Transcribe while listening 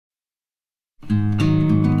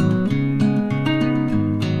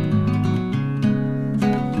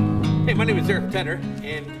My name is Bedford,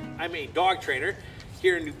 and I'm a dog trainer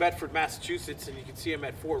here in New Bedford, Massachusetts, and you can see I'm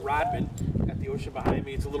at Fort Rodman. Got the ocean behind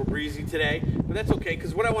me. It's a little breezy today, but that's okay,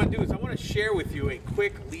 because what I want to do is I want to share with you a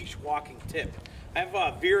quick leash walking tip. I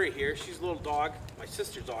have Vera here. She's a little dog, my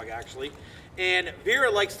sister's dog actually, and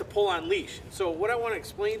Vera likes to pull on leash. So what I want to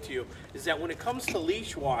explain to you is that when it comes to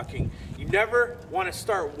leash walking, you never want to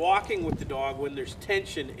start walking with the dog when there's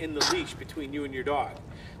tension in the leash between you and your dog.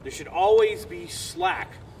 There should always be slack.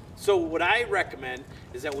 So what I recommend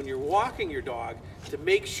is that when you're walking your dog, to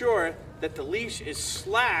make sure that the leash is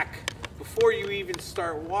slack before you even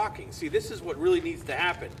start walking. See, this is what really needs to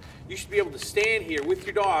happen. You should be able to stand here with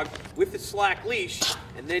your dog with the slack leash,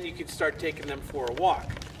 and then you can start taking them for a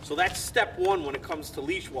walk. So that's step one when it comes to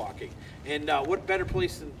leash walking. And what better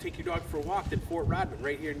place than take your dog for a walk than Fort Rodman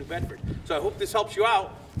right here in New Bedford. So I hope this helps you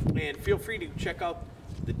out, and feel free to check out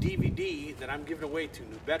the DVD that I'm giving away to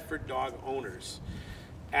New Bedford dog owners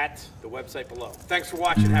at the website below. Thanks for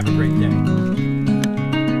watching. Have a great day.